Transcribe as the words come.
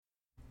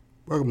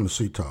Welcome to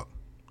C Talk,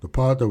 the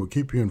pod that will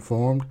keep you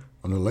informed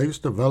on the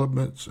latest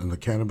developments in the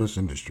cannabis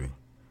industry.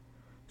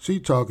 C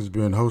Talk is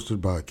being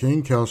hosted by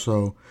King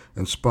Kelso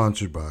and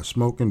sponsored by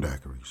Smokin'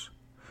 Daiquiris.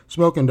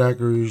 Smokin'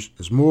 Daiquiris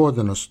is more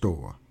than a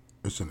store,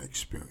 it's an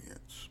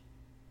experience.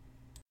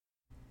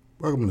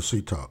 Welcome to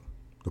C Talk,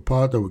 the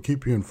pod that will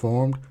keep you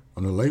informed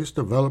on the latest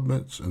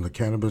developments in the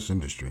cannabis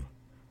industry.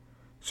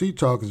 C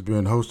Talk is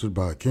being hosted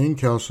by King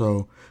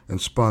Kelso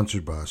and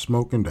sponsored by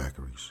Smokin'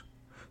 Daiquiris.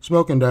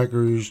 Smokin'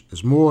 Daiquiris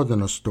is more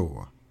than a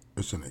store,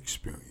 it's an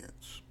experience.